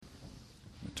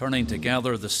turning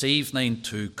together this evening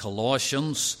to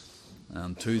Colossians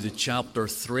and to the chapter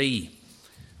 3,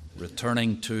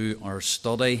 returning to our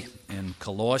study in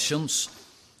Colossians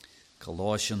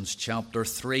chapter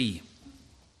 3.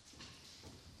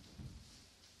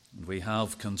 We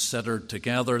have considered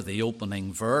together the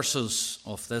opening verses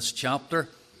of this chapter,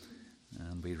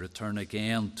 and we return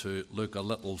again to look a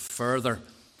little further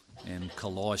in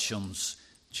Colossians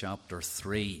chapter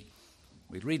 3.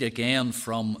 We read again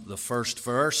from the first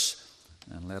verse,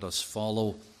 and let us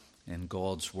follow in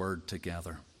God's word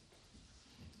together.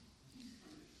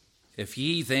 If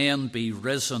ye then be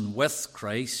risen with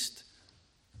Christ,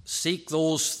 seek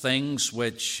those things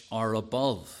which are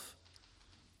above,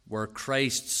 where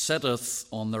Christ sitteth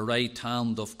on the right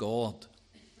hand of God.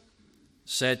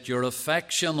 Set your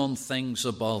affection on things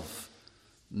above,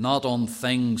 not on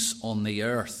things on the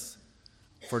earth.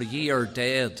 For ye are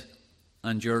dead,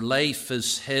 and your life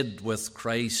is hid with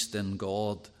Christ in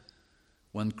God.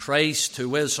 When Christ,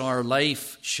 who is our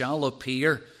life, shall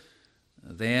appear,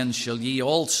 then shall ye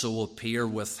also appear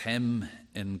with him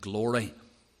in glory.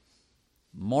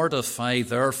 Mortify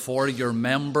therefore your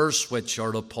members which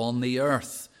are upon the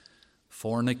earth: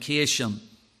 fornication,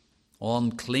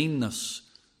 uncleanness,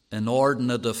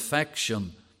 inordinate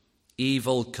affection,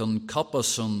 evil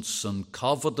concupiscence, and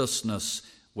covetousness,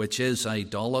 which is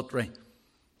idolatry.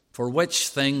 For which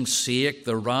things' sake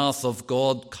the wrath of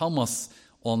God cometh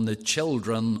on the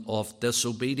children of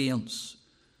disobedience,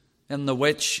 in the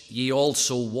which ye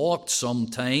also walked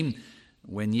sometime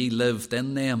when ye lived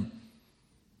in them.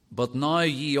 But now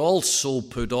ye also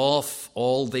put off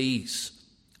all these: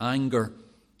 anger,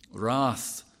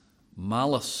 wrath,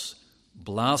 malice,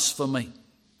 blasphemy,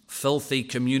 filthy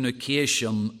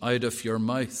communication out of your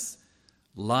mouth.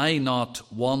 Lie not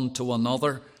one to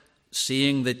another,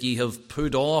 seeing that ye have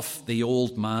put off the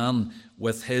old man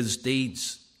with his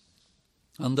deeds,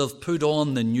 and have put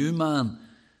on the new man,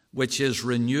 which is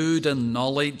renewed in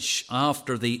knowledge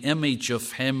after the image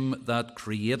of him that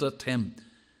created him,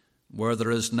 where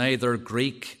there is neither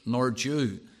Greek nor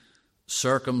Jew,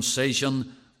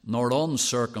 circumcision nor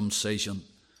uncircumcision,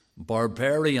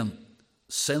 barbarian,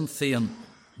 Scythian,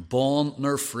 bond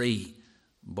nor free,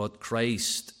 but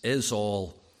Christ is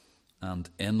all and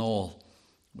in all.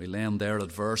 We'll end there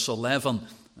at verse 11,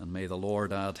 and may the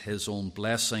Lord add his own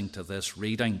blessing to this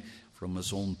reading from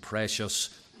his own precious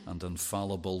and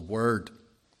infallible word.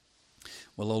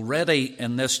 Well, already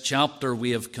in this chapter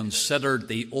we have considered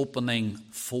the opening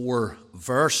 4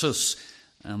 verses,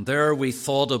 and there we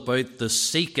thought about the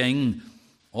seeking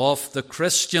of the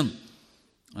Christian.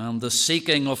 And the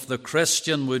seeking of the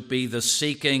Christian would be the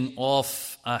seeking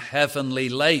of a heavenly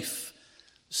life.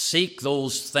 Seek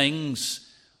those things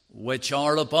which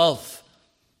are above.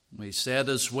 We said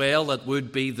as well it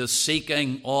would be the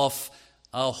seeking of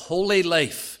a holy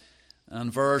life.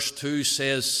 And verse 2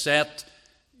 says, set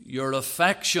your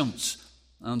affections.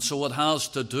 And so it has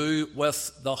to do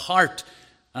with the heart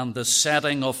and the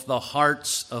setting of the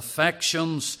heart's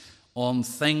affections on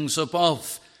things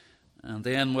above. And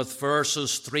then with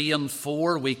verses 3 and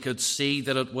 4, we could see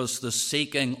that it was the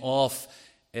seeking of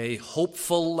a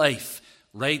hopeful life,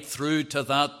 right through to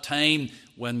that time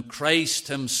when Christ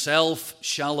himself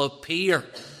shall appear,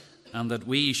 and that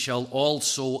we shall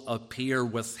also appear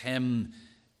with him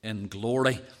in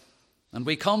glory. And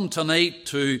we come tonight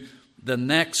to the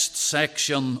next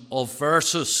section of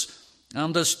verses,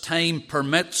 and as time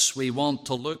permits, we want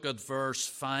to look at verse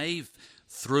 5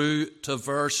 through to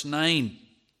verse 9.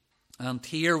 And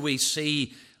here we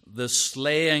see the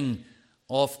slaying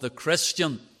of the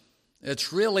Christian.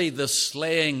 It's really the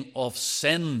slaying of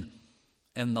sin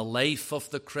in the life of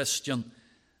the Christian.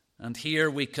 And here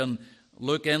we can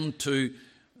look into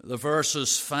the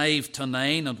verses 5 to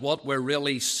 9, and what we're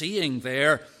really seeing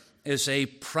there is a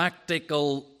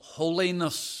practical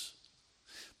holiness.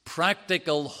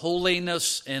 Practical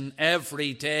holiness in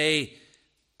everyday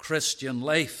Christian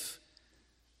life.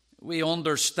 We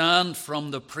understand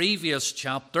from the previous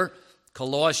chapter,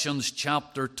 Colossians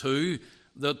chapter 2,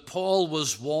 that Paul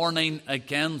was warning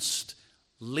against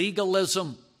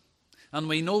legalism. And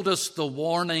we notice the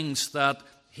warnings that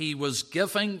he was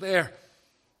giving there.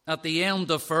 At the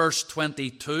end of verse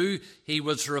 22, he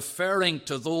was referring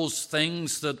to those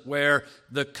things that were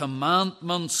the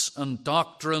commandments and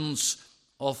doctrines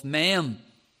of men.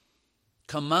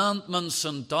 Commandments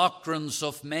and doctrines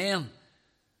of men.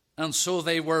 And so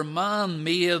they were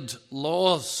man-made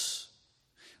laws,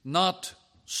 not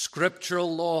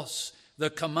scriptural laws. The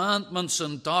commandments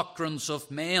and doctrines of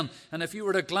men. And if you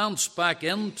were to glance back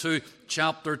into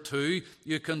chapter 2,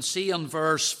 you can see in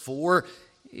verse 4,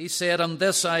 he said, and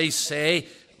this I say,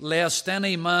 lest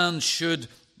any man should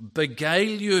beguile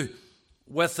you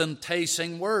with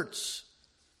enticing words.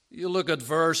 You look at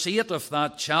verse 8 of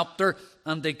that chapter,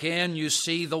 and again you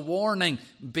see the warning,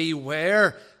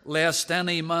 beware lest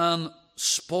any man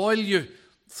spoil you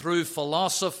through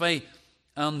philosophy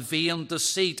and vain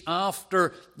deceit,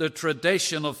 after the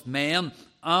tradition of men,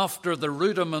 after the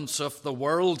rudiments of the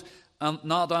world, and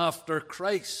not after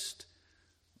Christ.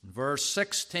 Verse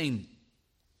 16,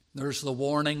 there's the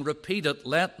warning repeated,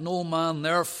 let no man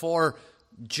therefore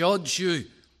judge you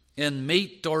in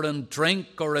meat or in drink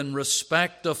or in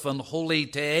respect of an holy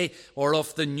day or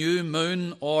of the new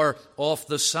moon or of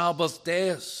the Sabbath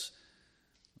days.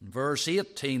 Verse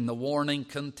 18, the warning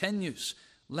continues,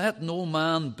 let no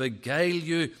man beguile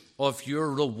you of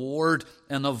your reward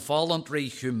in a voluntary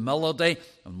humility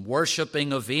and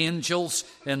worshipping of angels,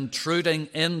 intruding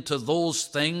into those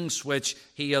things which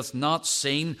he hath not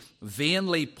seen,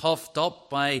 vainly puffed up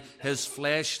by his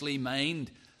fleshly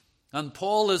mind. And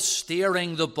Paul is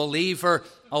steering the believer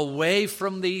away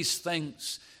from these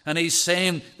things. And he's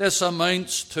saying this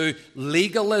amounts to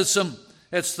legalism.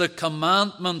 It's the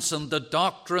commandments and the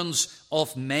doctrines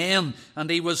of men. And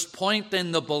he was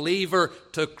pointing the believer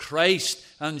to Christ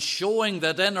and showing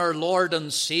that in our Lord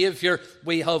and Saviour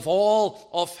we have all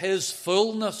of his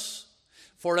fullness.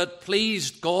 For it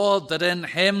pleased God that in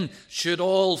him should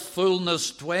all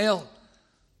fullness dwell.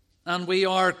 And we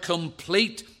are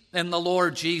complete in the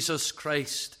Lord Jesus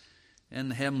Christ.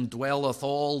 In him dwelleth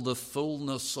all the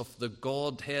fullness of the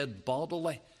Godhead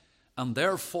bodily. And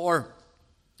therefore,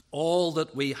 all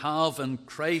that we have in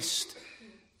Christ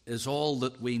is all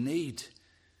that we need.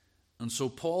 And so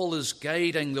Paul is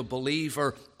guiding the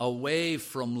believer away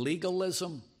from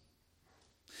legalism.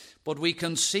 But we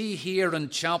can see here in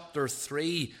chapter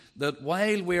 3 that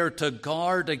while we are to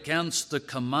guard against the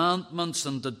commandments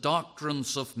and the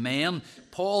doctrines of men,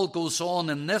 Paul goes on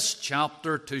in this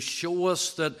chapter to show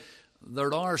us that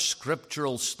there are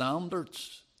scriptural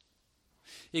standards.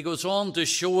 He goes on to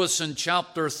show us in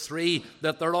chapter 3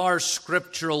 that there are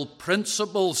scriptural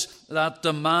principles that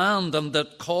demand and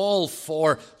that call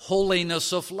for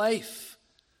holiness of life.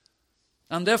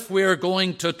 And if we are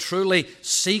going to truly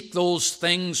seek those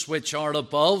things which are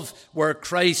above, where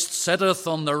Christ sitteth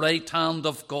on the right hand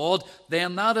of God,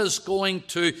 then that is going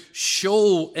to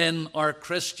show in our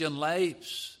Christian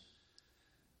lives.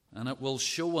 And it will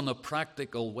show in a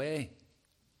practical way.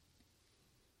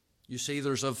 You see,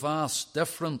 there's a vast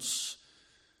difference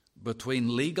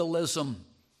between legalism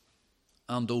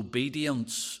and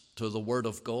obedience to the Word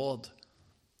of God.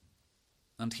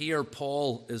 And here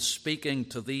Paul is speaking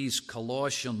to these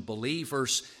Colossian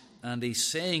believers, and he's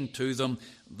saying to them,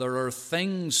 there are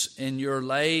things in your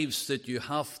lives that you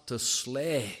have to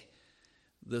slay.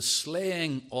 The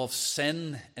slaying of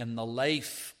sin in the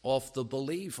life of the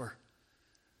believer.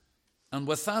 And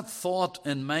with that thought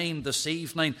in mind this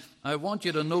evening, I want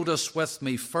you to notice with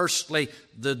me, firstly,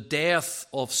 the death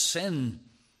of sin.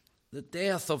 The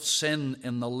death of sin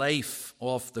in the life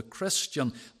of the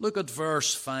Christian. Look at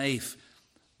verse 5.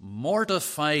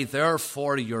 Mortify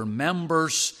therefore your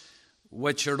members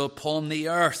which are upon the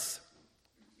earth.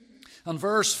 And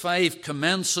verse 5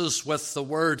 commences with the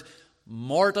word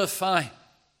mortify.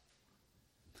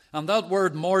 And that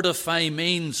word mortify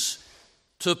means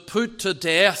to put to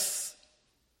death.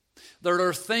 There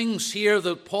are things here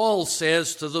that Paul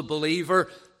says to the believer,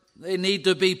 they need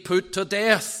to be put to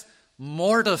death.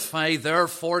 Mortify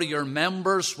therefore your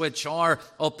members which are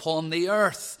upon the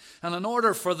earth. And in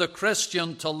order for the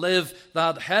Christian to live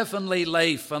that heavenly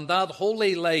life and that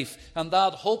holy life and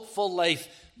that hopeful life,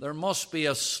 there must be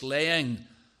a slaying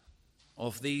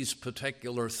of these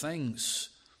particular things.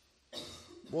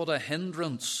 What a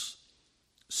hindrance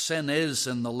sin is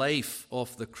in the life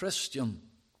of the Christian.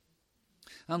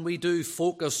 And we do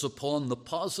focus upon the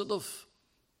positive.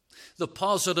 The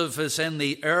positive is in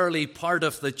the early part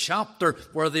of the chapter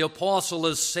where the apostle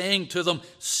is saying to them,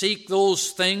 seek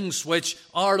those things which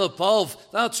are above.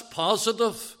 That's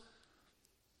positive.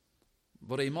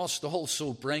 But he must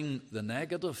also bring the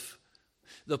negative.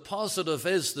 The positive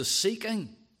is the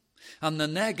seeking, and the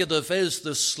negative is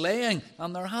the slaying,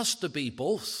 and there has to be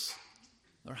both.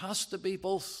 There has to be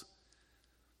both.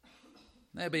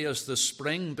 Maybe as the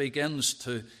spring begins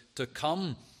to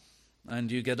come,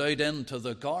 and you get out into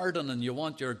the garden and you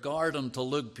want your garden to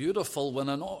look beautiful, when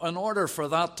in order for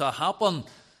that to happen,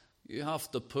 you have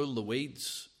to pull the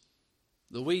weeds.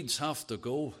 The weeds have to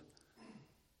go.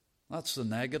 That's the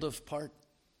negative part.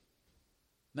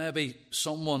 Maybe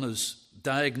someone is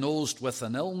diagnosed with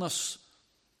an illness,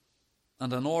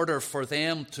 and in order for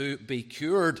them to be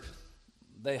cured,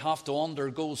 they have to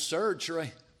undergo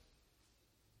surgery.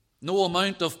 No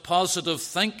amount of positive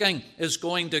thinking is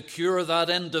going to cure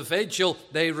that individual.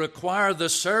 They require the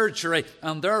surgery,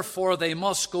 and therefore they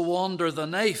must go under the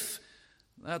knife.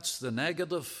 That's the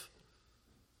negative.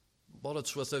 But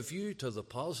it's with a view to the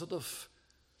positive,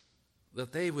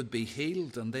 that they would be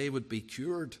healed and they would be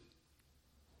cured.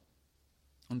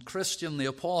 And Christian, the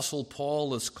Apostle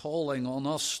Paul is calling on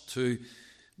us to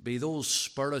be those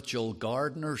spiritual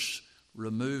gardeners,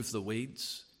 remove the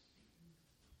weeds.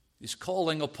 He's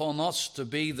calling upon us to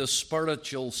be the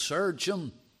spiritual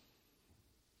surgeon.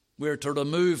 We're to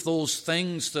remove those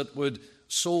things that would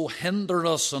so hinder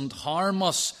us and harm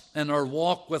us in our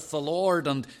walk with the Lord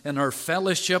and in our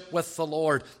fellowship with the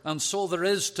Lord. And so there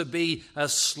is to be a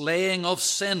slaying of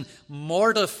sin.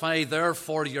 Mortify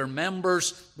therefore your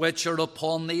members which are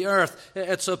upon the earth.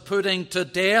 It's a putting to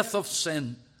death of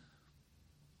sin.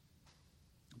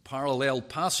 A parallel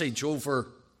passage over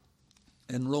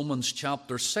in Romans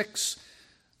chapter 6.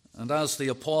 And as the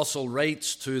apostle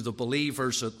writes to the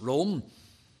believers at Rome,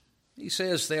 he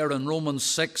says there in Romans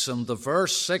 6 and the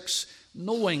verse 6,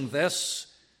 knowing this,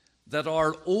 that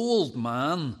our old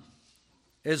man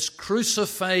is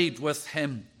crucified with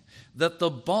him, that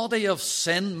the body of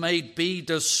sin might be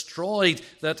destroyed,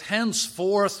 that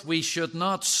henceforth we should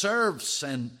not serve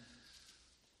sin.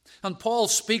 And Paul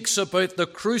speaks about the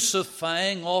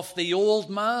crucifying of the old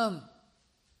man.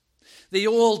 The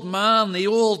old man, the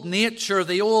old nature,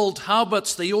 the old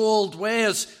habits, the old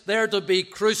ways, they're to be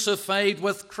crucified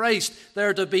with Christ.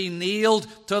 They're to be nailed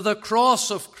to the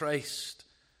cross of Christ.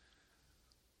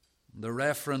 The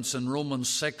reference in Romans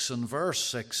 6 and verse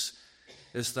 6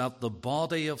 is that the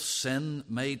body of sin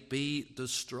might be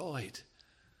destroyed,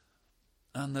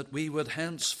 and that we would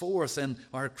henceforth in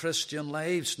our Christian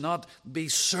lives not be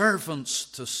servants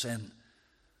to sin.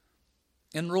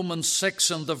 In Romans 6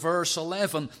 and the verse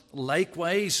 11,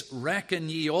 likewise reckon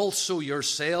ye also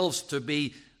yourselves to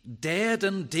be dead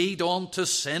indeed unto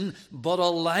sin, but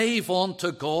alive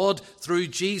unto God through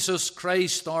Jesus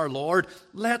Christ our Lord.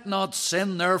 Let not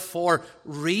sin therefore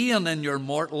reign in your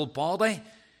mortal body,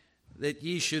 that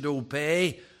ye should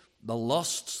obey the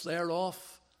lusts thereof.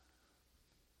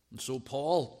 And so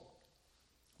Paul,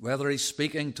 whether he's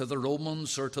speaking to the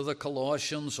Romans or to the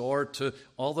Colossians or to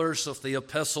others of the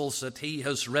epistles that he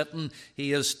has written,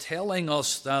 he is telling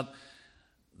us that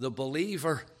the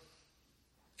believer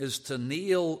is to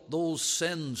nail those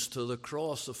sins to the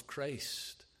cross of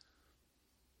Christ.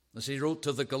 As he wrote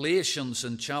to the Galatians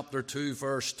in chapter 2,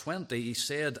 verse 20, he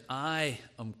said, I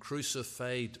am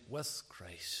crucified with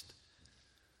Christ.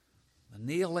 The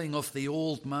nailing of the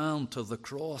old man to the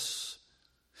cross.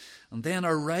 And then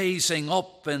a rising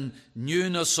up in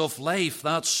newness of life,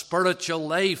 that spiritual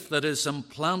life that is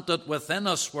implanted within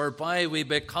us, whereby we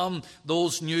become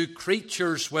those new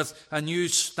creatures with a new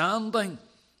standing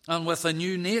and with a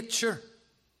new nature.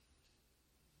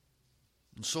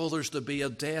 And so there's to be a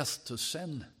death to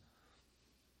sin.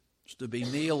 There's to be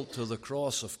nailed to the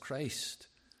cross of Christ.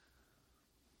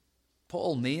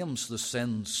 Paul names the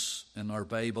sins in our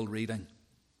Bible reading.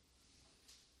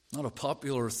 Not a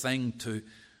popular thing to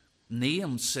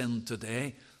name sin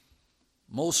today.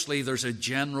 Mostly there's a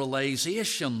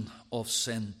generalization of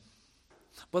sin.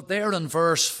 But there in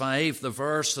verse 5, the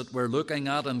verse that we're looking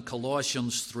at in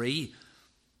Colossians 3,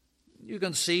 you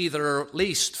can see there are at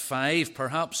least 5,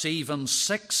 perhaps even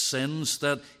 6 sins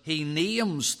that he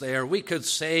names there. We could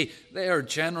say they are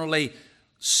generally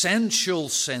sensual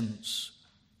sins.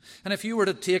 And if you were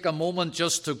to take a moment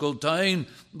just to go down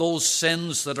those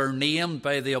sins that are named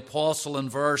by the apostle in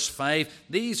verse 5,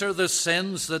 these are the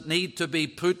sins that need to be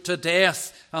put to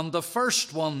death. And the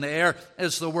first one there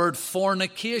is the word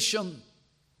fornication.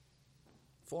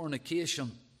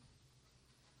 Fornication.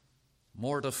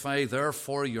 Mortify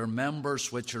therefore your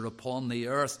members which are upon the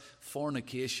earth.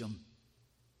 Fornication.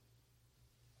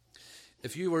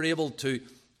 If you were able to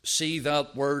see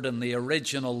that word in the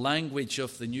original language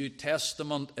of the New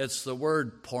Testament, it's the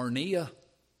word porneia,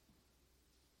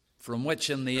 from which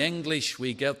in the English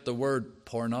we get the word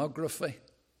pornography.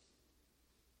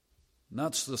 And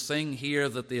that's the thing here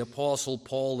that the Apostle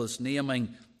Paul is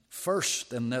naming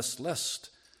first in this list.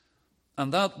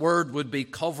 And that word would be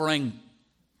covering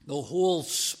the whole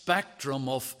spectrum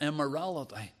of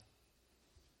immorality.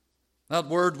 That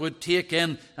word would take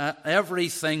in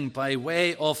everything by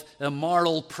way of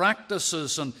immoral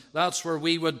practices, and that's where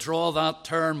we would draw that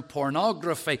term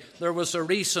pornography. There was a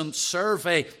recent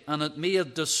survey, and it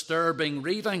made disturbing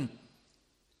reading.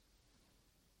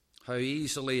 How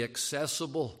easily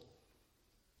accessible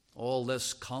all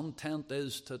this content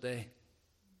is today.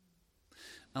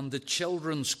 And the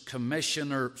Children's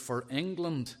Commissioner for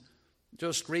England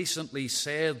just recently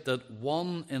said that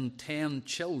 1 in 10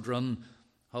 children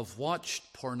have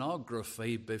watched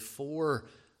pornography before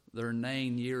they're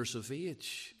 9 years of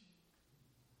age.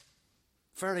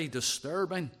 Very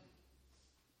disturbing.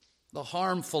 The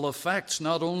harmful effects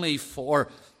not only for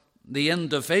the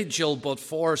individual but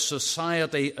for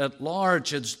society at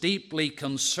large. It's deeply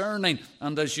concerning.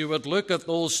 And as you would look at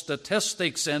those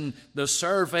statistics in the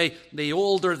survey, the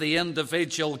older the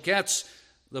individual gets,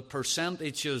 the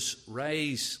percentages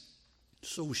rise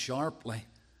so sharply.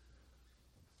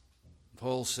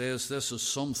 Paul says this is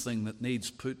something that needs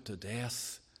put to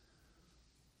death.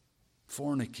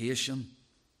 Fornication.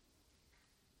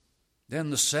 Then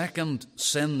the second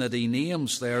sin that he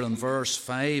names there in verse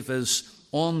 5 is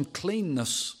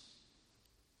uncleanness.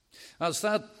 As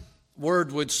that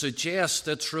word would suggest,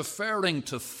 it's referring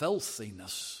to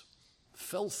filthiness.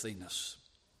 Filthiness.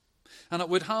 And it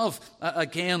would have,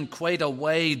 again, quite a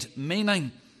wide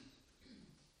meaning.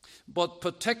 But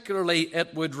particularly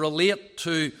it would relate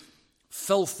to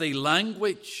filthy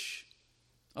language,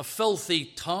 a filthy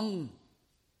tongue,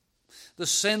 the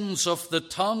sins of the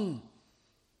tongue.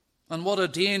 And what a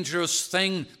dangerous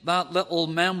thing that little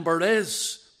member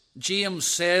is. James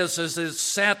says, as is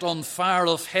set on fire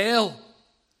of hell.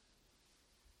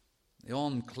 The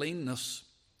uncleanness,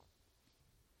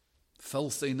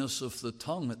 filthiness of the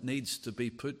tongue, it needs to be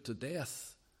put to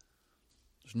death.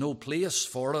 There's no place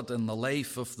for it in the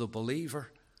life of the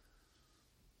believer.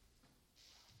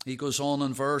 He goes on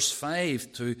in verse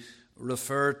 5 to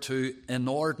refer to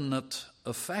inordinate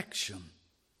affection.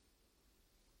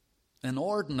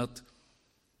 Inordinate,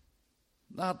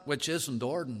 that which isn't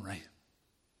ordinary,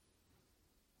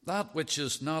 that which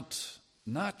is not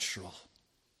natural.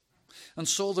 And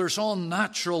so there's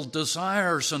unnatural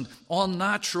desires and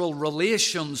unnatural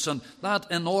relations, and that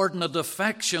inordinate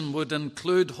affection would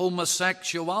include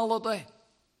homosexuality,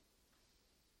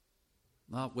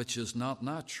 that which is not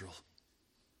natural.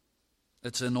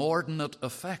 It's inordinate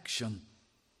affection.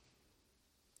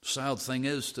 Sad thing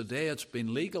is, today it's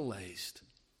been legalized.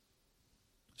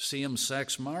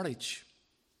 Same-sex marriage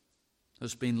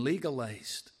has been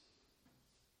legalized.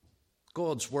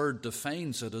 God's word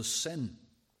defines it as sin,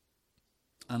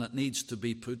 and it needs to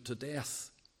be put to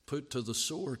death, put to the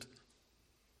sword.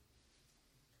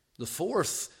 The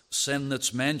fourth sin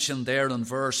that's mentioned there in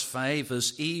verse 5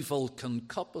 is evil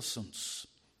concupiscence.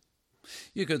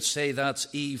 You could say that's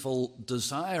evil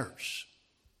desires.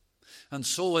 And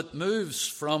so it moves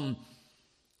from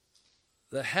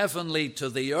the heavenly to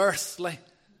the earthly.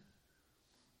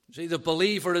 See, the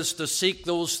believer is to seek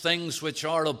those things which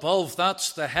are above.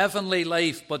 That's the heavenly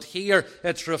life. But here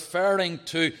it's referring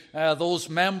to those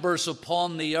members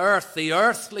upon the earth, the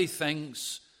earthly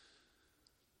things.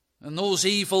 And those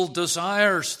evil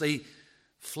desires, the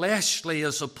fleshly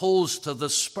as opposed to the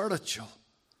spiritual.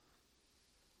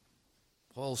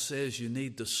 Paul says you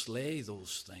need to slay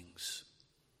those things,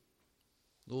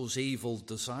 those evil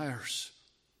desires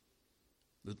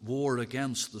that war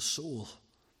against the soul.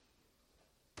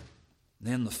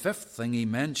 Then the fifth thing he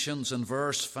mentions in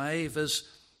verse 5 is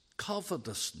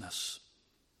covetousness.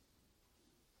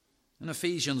 In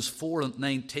Ephesians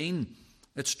 4:19,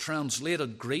 it's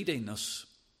translated greediness.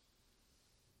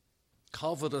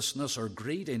 Covetousness or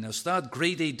greediness, that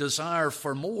greedy desire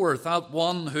for more, that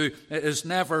one who is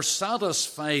never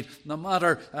satisfied, no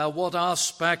matter what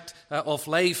aspect of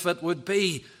life it would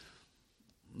be.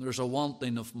 There's a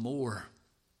wanting of more.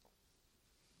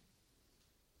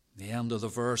 The end of the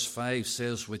verse 5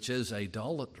 says, which is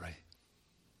idolatry.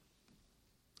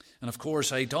 And of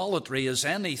course, idolatry is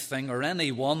anything or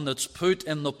anyone that's put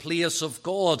in the place of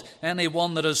God,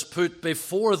 anyone that is put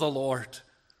before the Lord,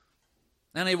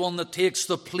 anyone that takes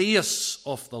the place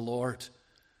of the Lord.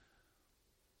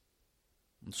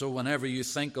 And so whenever you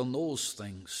think on those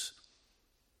things,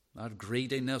 that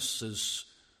greediness is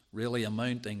really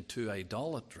amounting to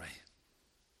idolatry.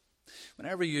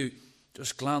 Whenever you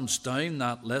just glance down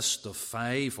that list of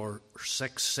 5 or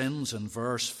 6 sins in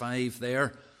verse 5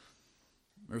 there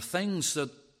are things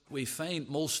that we find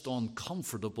most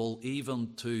uncomfortable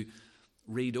even to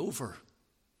read over.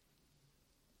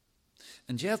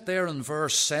 And yet there in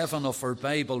verse 7 of our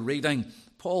Bible reading,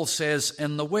 Paul says,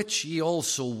 in the which ye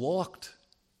also walked.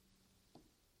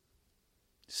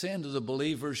 Saying to the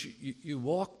believers, you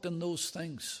walked in those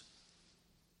things.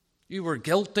 You were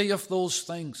guilty of those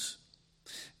things.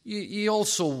 Ye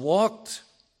also walked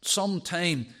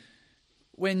sometime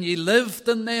when ye lived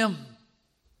in them.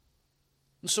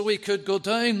 And so we could go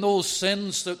down those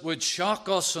sins that would shock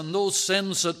us and those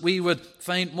sins that we would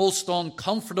find most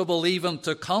uncomfortable even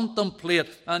to contemplate.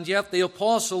 And yet the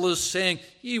apostle is saying,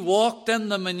 ye walked in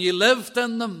them and ye lived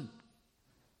in them.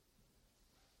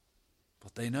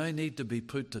 But they now need to be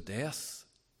put to death.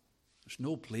 There's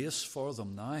no place for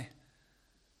them now.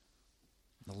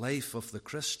 The life of the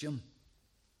Christian,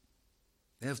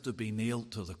 they have to be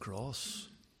nailed to the cross.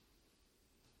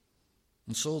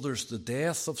 And so there's the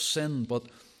death of sin. But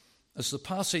as the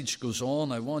passage goes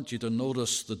on, I want you to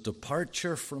notice the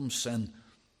departure from sin.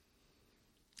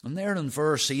 And there in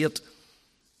verse 8,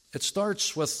 it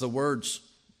starts with the words,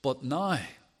 but now.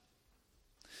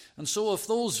 And so if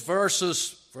those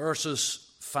verses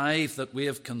 5 that we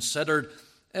have considered,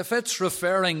 if it's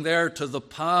referring there to the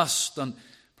past and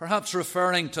perhaps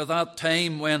referring to that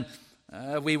time when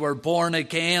we were born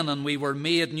again and we were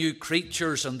made new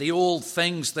creatures and the old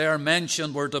things there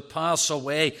mentioned were to pass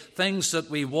away, things that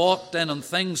we walked in and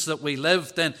things that we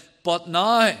lived in, but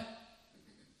now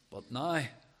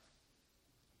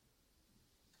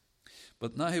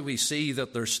we see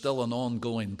that there's still an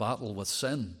ongoing battle with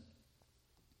sin.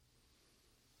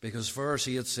 Because verse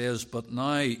 8 says, but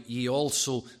now ye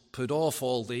also put off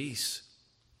all these.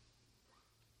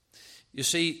 You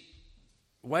see,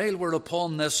 while we're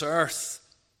upon this earth,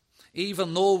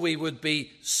 even though we would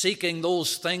be seeking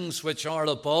those things which are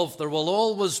above, there will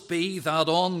always be that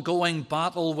ongoing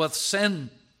battle with sin.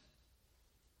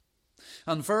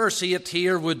 And verse 8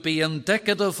 here would be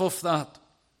indicative of that.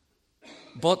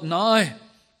 But now,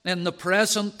 in the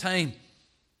present time,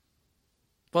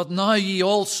 but now ye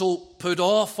also put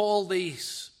off all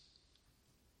these.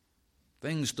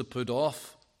 Things to put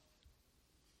off.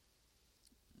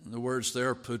 The words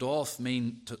there, put off,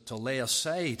 mean to lay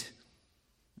aside,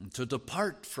 and to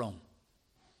depart from.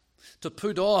 To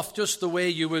put off just the way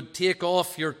you would take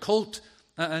off your coat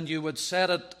and you would set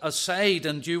it aside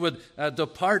and you would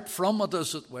depart from it,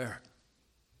 as it were.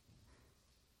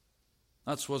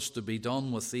 That's what's to be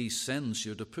done with these sins.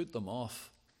 You're to put them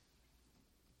off.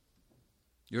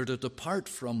 You're to depart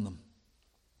from them.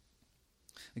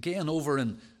 Again, over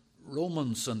in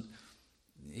Romans, and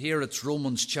here it's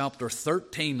Romans chapter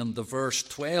 13 and the verse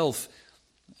 12.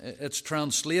 It's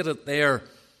translated there,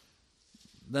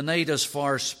 the night is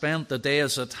far spent, the day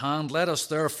is at hand. Let us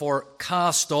therefore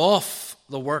cast off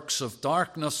the works of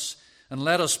darkness and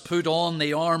let us put on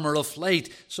the armor of light.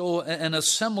 So in a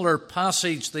similar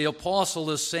passage, the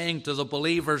apostle is saying to the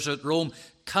believers at Rome,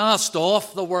 cast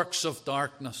off the works of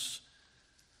darkness.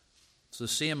 It's the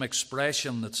same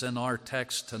expression that's in our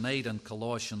text tonight in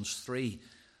Colossians 3.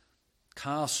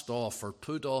 Cast off or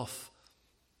put off,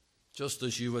 just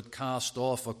as you would cast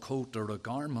off a coat or a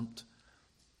garment.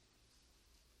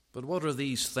 But what are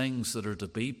these things that are to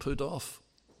be put off?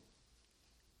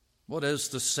 What is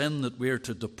the sin that we're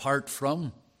to depart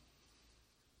from?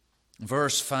 In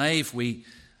verse 5 we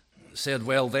said,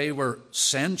 well, they were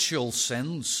sensual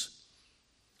sins.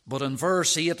 But in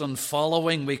verse 8 and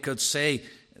following we could say,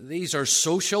 these are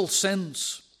social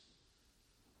sins.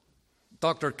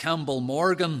 Dr. Campbell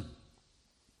Morgan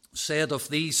said of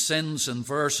these sins in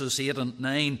verses 8 and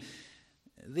 9,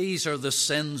 these are the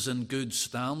sins in good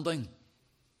standing.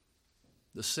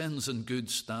 The sins in good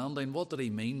standing. What did he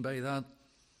mean by that?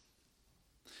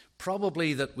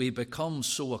 Probably that we become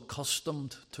so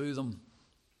accustomed to them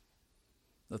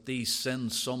that these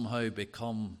sins somehow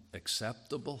become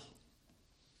acceptable.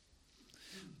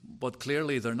 But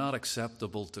clearly they're not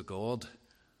acceptable to God,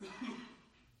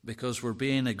 because we're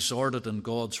being exhorted in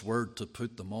God's word to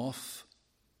put them off.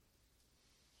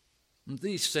 And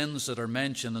these sins that are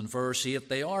mentioned in verse 8,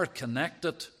 they are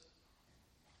connected.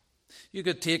 You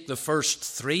could take the first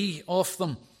three of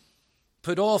them.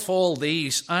 Put off all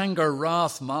these: anger,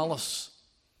 wrath, malice.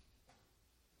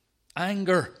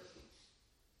 Anger.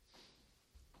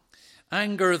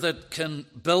 Anger that can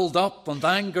build up, and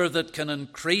anger that can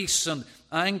increase, and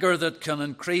anger that can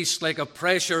increase like a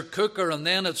pressure cooker, and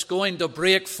then it's going to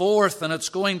break forth, and it's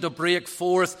going to break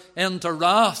forth into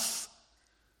wrath.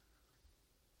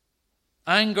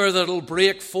 Anger that'll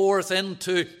break forth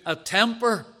into a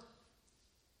temper.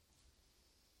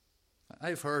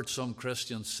 I've heard some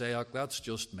Christians say, oh, that's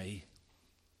just me.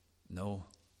 No.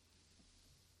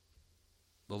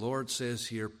 The Lord says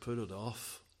here, put it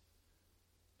off.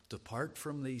 Depart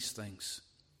from these things.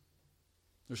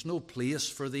 There's no place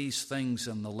for these things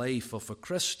in the life of a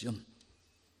Christian.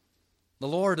 The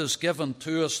Lord has given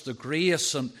to us the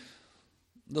grace and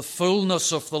the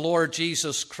fullness of the Lord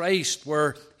Jesus Christ,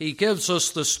 where He gives us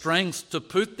the strength to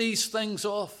put these things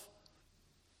off.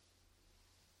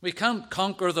 We can't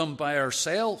conquer them by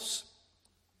ourselves,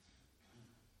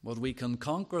 but we can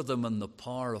conquer them in the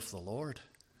power of the Lord.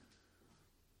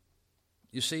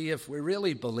 You see, if we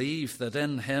really believe that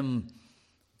in Him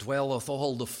dwelleth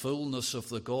all the fullness of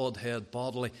the Godhead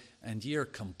bodily, and ye are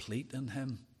complete in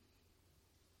Him,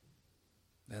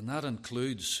 then that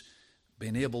includes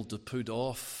being able to put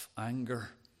off anger,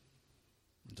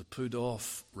 and to put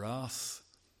off wrath,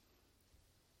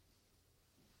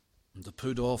 and to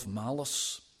put off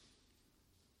malice.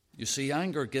 You see,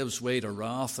 anger gives way to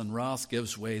wrath, and wrath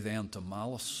gives way then to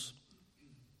malice.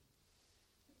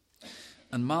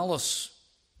 And malice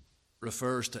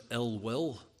refers to ill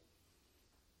will.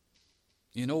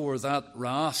 You know, where that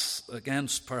wrath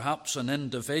against perhaps an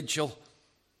individual,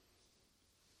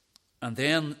 and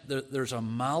then there's a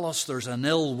malice, there's an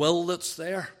ill will that's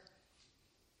there.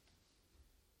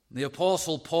 The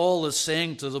Apostle Paul is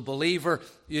saying to the believer,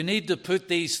 you need to put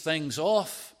these things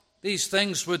off. These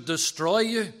things would destroy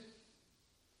you.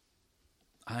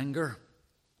 Anger,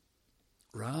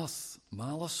 wrath,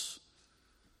 malice.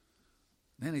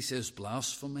 Then he says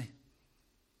blasphemy.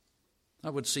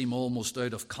 That would seem almost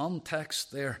out of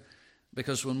context there,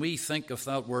 because when we think of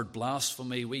that word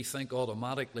blasphemy, we think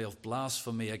automatically of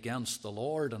blasphemy against the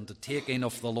Lord and the taking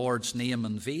of the Lord's name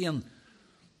in vain.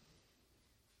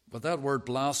 But that word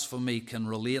blasphemy can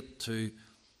relate to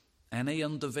any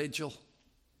individual,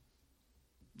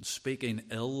 speaking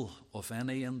ill of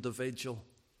any individual,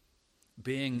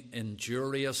 being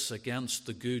injurious against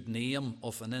the good name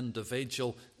of an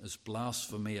individual is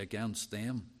blasphemy against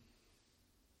them.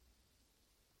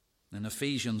 In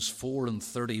Ephesians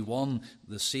 4:31,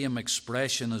 the same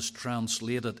expression is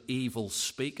translated evil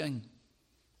speaking.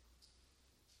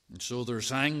 And so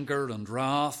there's anger and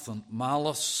wrath and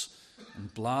malice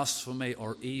and blasphemy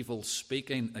or evil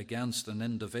speaking against an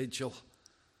individual.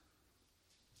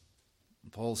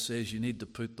 And Paul says you need to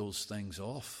put those things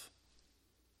off.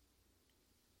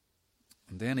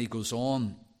 And then he goes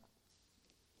on,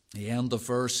 the end of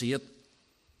verse 8,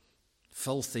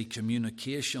 filthy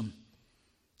communication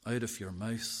out of your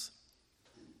mouth.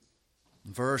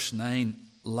 Verse 9,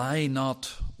 lie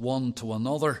not one to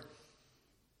another,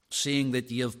 seeing that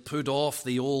ye have put off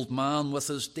the old man with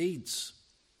his deeds.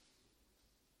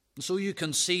 And so you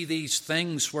can see these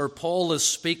things where Paul is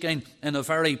speaking in a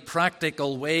very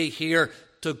practical way here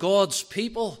to God's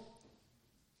people.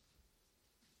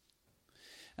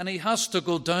 And he has to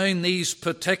go down these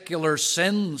particular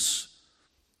sins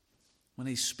when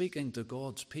he's speaking to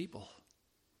God's people.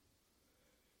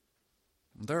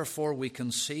 And therefore, we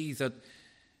can see that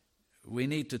we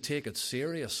need to take it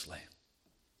seriously.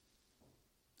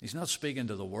 He's not speaking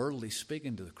to the world, he's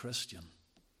speaking to the Christian.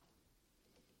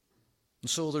 And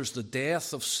so there's the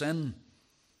death of sin.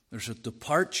 There's a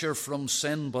departure from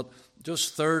sin. But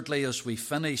just thirdly, as we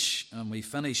finish, and we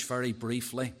finish very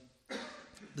briefly,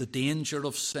 the danger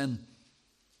of sin.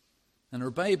 In our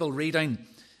Bible reading,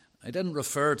 I didn't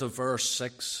refer to verse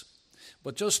 6,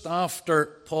 but just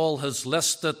after Paul has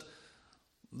listed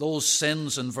those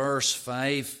sins in verse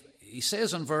 5, he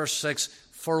says in verse 6,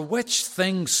 for which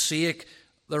things' sake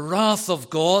the wrath of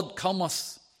God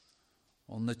cometh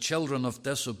on the children of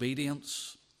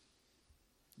disobedience.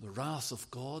 The wrath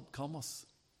of God cometh.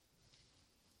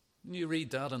 When you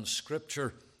read that in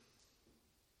Scripture,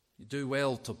 you do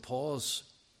well to pause.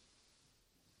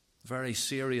 Very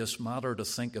serious matter to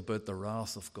think about the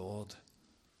wrath of God.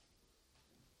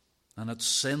 And it's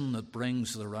sin that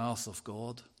brings the wrath of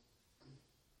God.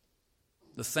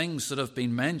 The things that have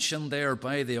been mentioned there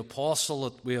by the apostle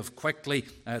that we have quickly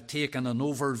taken an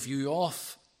overview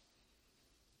of.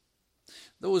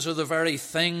 Those are the very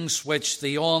things which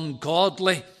the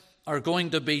ungodly are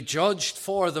going to be judged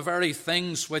for, the very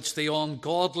things which the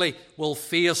ungodly will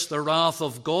face the wrath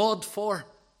of God for.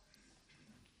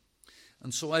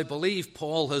 And so I believe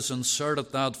Paul has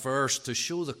inserted that verse to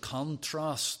show the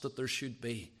contrast that there should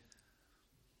be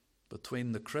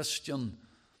between the Christian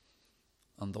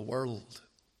and the world,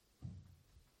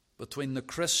 between the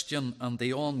Christian and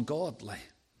the ungodly.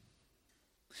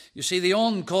 You see, the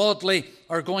ungodly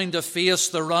are going to face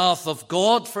the wrath of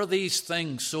God for these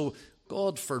things, so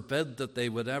God forbid that they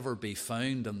would ever be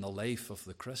found in the life of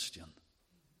the Christian.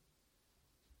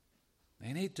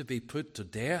 They need to be put to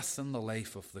death in the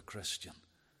life of the Christian.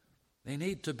 They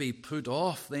need to be put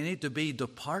off. They need to be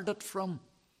departed from.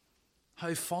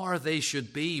 How far they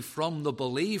should be from the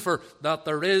believer, that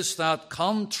there is that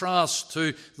contrast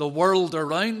to the world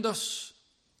around us.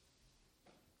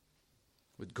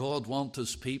 Would God want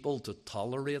his people to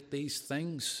tolerate these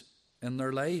things in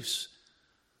their lives?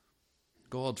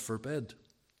 God forbid.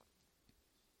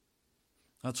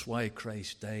 That's why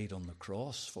Christ died on the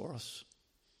cross for us,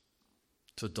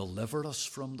 to deliver us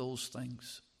from those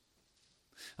things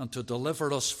and to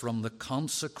deliver us from the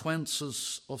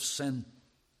consequences of sin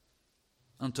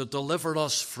and to deliver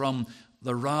us from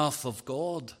the wrath of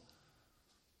God.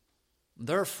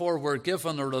 Therefore, we're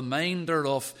given a reminder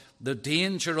of the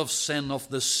danger of sin, of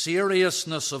the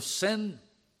seriousness of sin.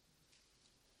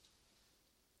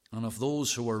 and of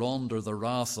those who are under the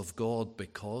wrath of God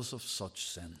because of such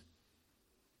sin.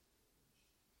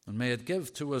 And may it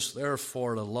give to us,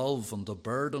 therefore, a love and a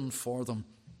burden for them,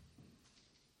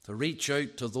 to reach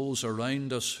out to those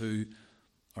around us who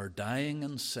are dying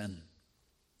in sin,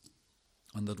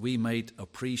 and that we might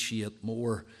appreciate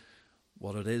more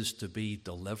what it is to be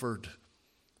delivered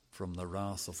from the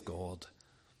wrath of God.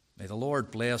 May the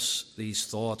Lord bless these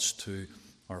thoughts to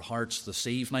our hearts this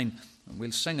evening. And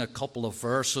we'll sing a couple of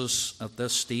verses at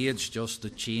this stage just to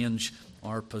change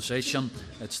our position.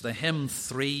 It's the hymn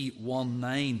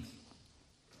 319.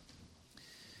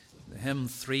 The hymn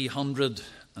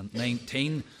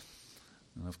 319.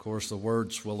 And of course the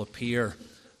words will appear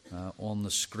on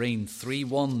the screen.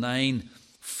 319.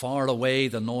 Far away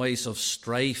the noise of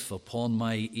strife upon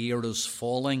my ear is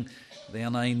falling.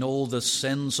 Then I know the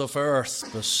sins of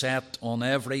earth beset on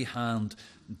every hand.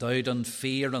 Doubt and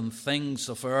fear and things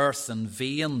of earth in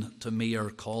vain to me are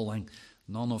calling.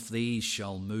 None of these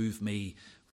shall move me